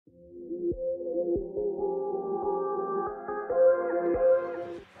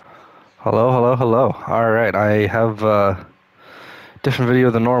Hello, hello, hello. Alright, I have a different video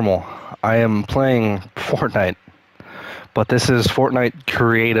than normal. I am playing Fortnite, but this is Fortnite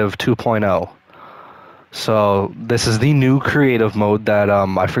Creative 2.0. So, this is the new creative mode that,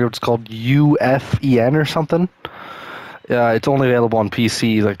 I forget what it's called, UFEN or something? It's only available on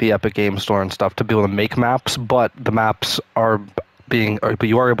PC, like the Epic Game Store and stuff, to be able to make maps, but the maps but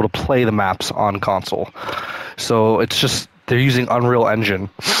you are able to play the maps on console. So, they're using Unreal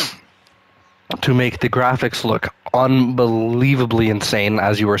Engine to make the graphics look unbelievably insane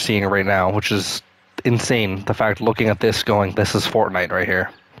as you are seeing right now, which is insane. The fact looking at this going, this is Fortnite right here.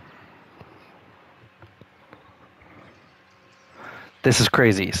 This is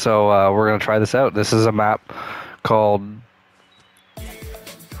crazy. So we're going to try this out. This is a map called...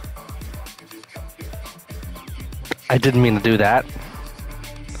 I didn't mean to do that.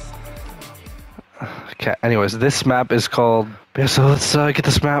 Okay, anyways, this map is called... Yeah, so let's get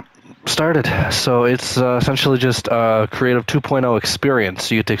this map started. So it's essentially just a Creative 2.0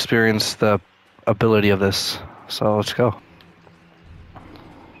 experience. You get to experience the ability of this. So let's go.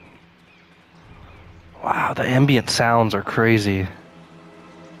 Wow, the ambient sounds are crazy.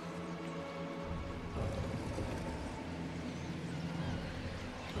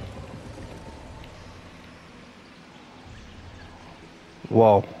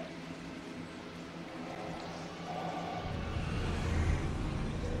 Whoa.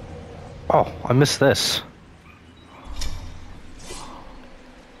 Oh, I missed this.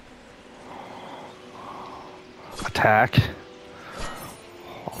 Attack.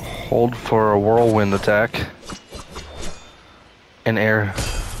 Hold for a whirlwind attack. And air.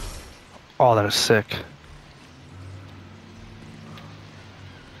 Oh, that is sick.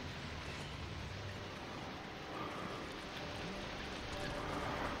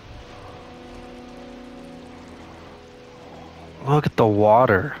 Look at the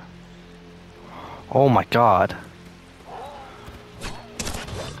water. Oh my god.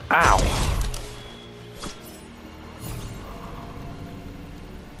 Ow.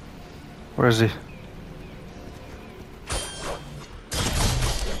 Where is he?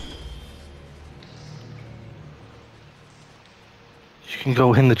 You can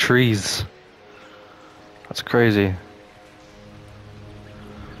go in the trees. That's crazy.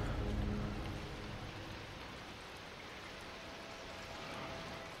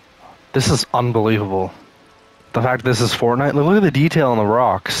 This is unbelievable. The fact this is Fortnite, look at the detail on the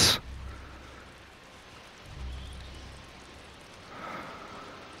rocks.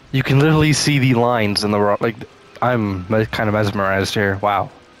 You can literally see the lines in the rock. Like, I'm kind of mesmerized here. Wow.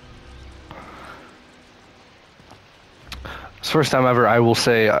 It's the first time ever I will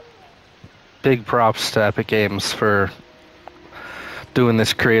say big props to Epic Games for doing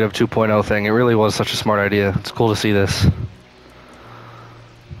this Creative 2.0 thing. It really was such a smart idea. It's cool to see this.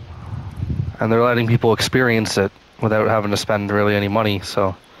 And they're letting people experience it without having to spend really any money,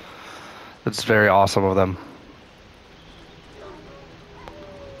 so it's very awesome of them.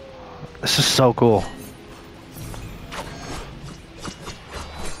 This is so cool.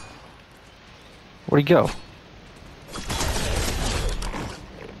 Where'd he go?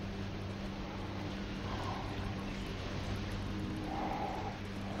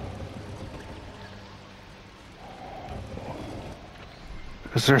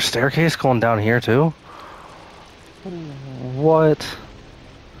 Is there a staircase going down here too? What?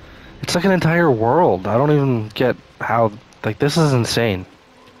 It's like an entire world. I don't even get how... Like, this is insane.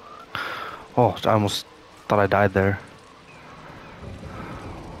 Oh, I almost thought I died there.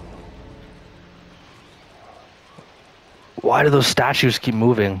 Why do those statues keep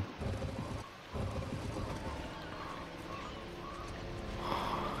moving?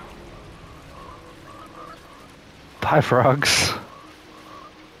 Hi, frogs.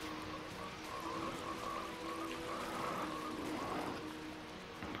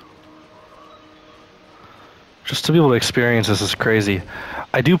 Just to be able to experience this is crazy.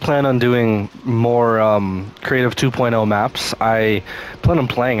 I do plan on doing more Creative 2.0 maps. I plan on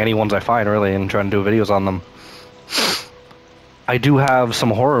playing any ones I find, really, and trying to do videos on them. I do have some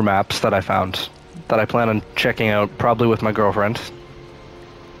horror maps that I found that I plan on checking out, probably with my girlfriend.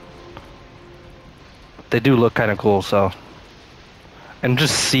 They do look kind of cool, so... And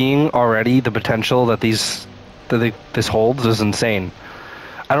just seeing already the potential that this holds is insane.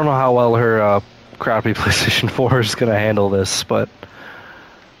 I don't know how well her crappy PlayStation 4 is gonna handle this, but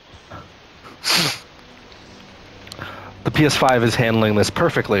the PS5 is handling this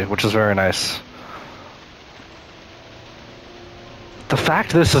perfectly, which is very nice. The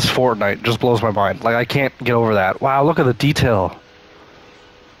fact this is Fortnite just blows my mind. Like, I can't get over that. Wow, look at the detail.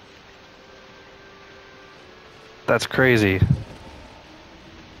 That's crazy.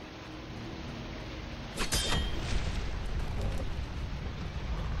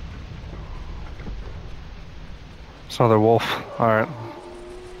 another wolf. Alright.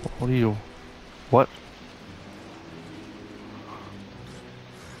 What are you? What?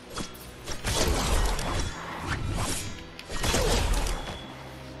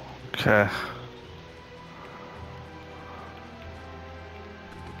 Okay.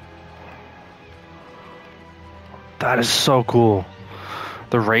 That is so cool.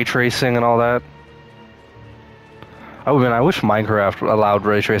 The ray tracing and all that. Oh man, I wish Minecraft allowed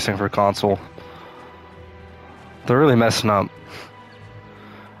ray tracing for console. They're really messing up.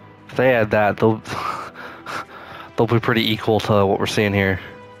 If they add that, they'll they'll be pretty equal to what we're seeing here.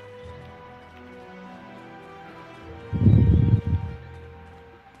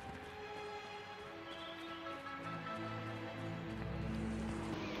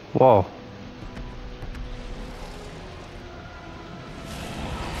 Whoa.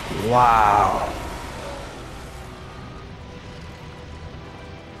 Wow.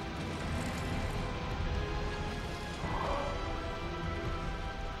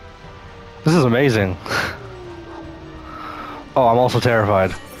 This is amazing. Oh, I'm also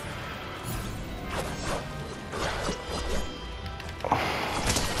terrified.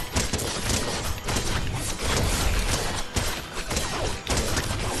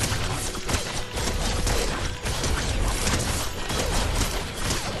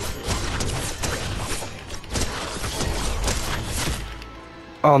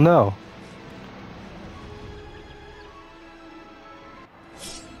 Oh no.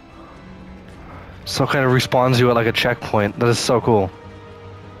 So kind of respawns you at like a checkpoint. That is so cool.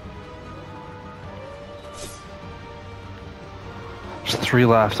 There's 3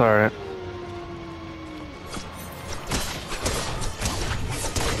 left, alright.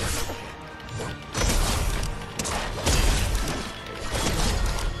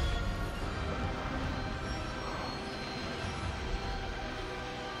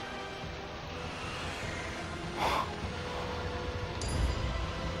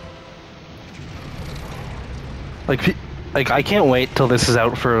 Like I can't wait till this is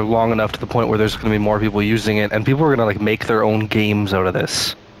out for long enough to the point where there's going to be more people using it, and people are going to like make their own games out of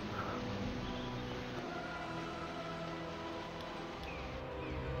this.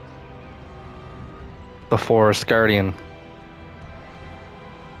 The Forest Guardian.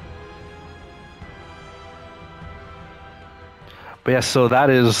 But yeah, so that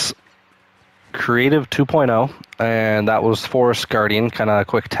is Creative 2.0, and that was Forest Guardian, kind of a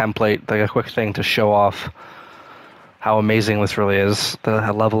quick template, like a quick thing to show off how amazing this really is,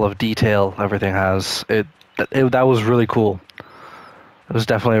 the level of detail everything has. That was really cool. It was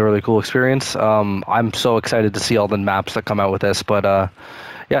definitely a really cool experience. I'm so excited to see all the maps that come out with this, but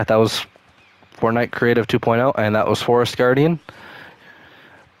yeah, that was Fortnite Creative 2.0, and that was Forest Guardian.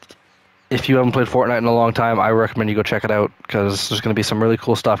 If you haven't played Fortnite in a long time, I recommend you go check it out, because there's going to be some really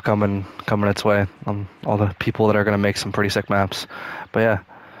cool stuff coming its way. All the people that are going to make some pretty sick maps. But yeah,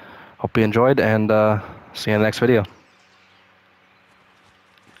 hope you enjoyed, and see you in the next video.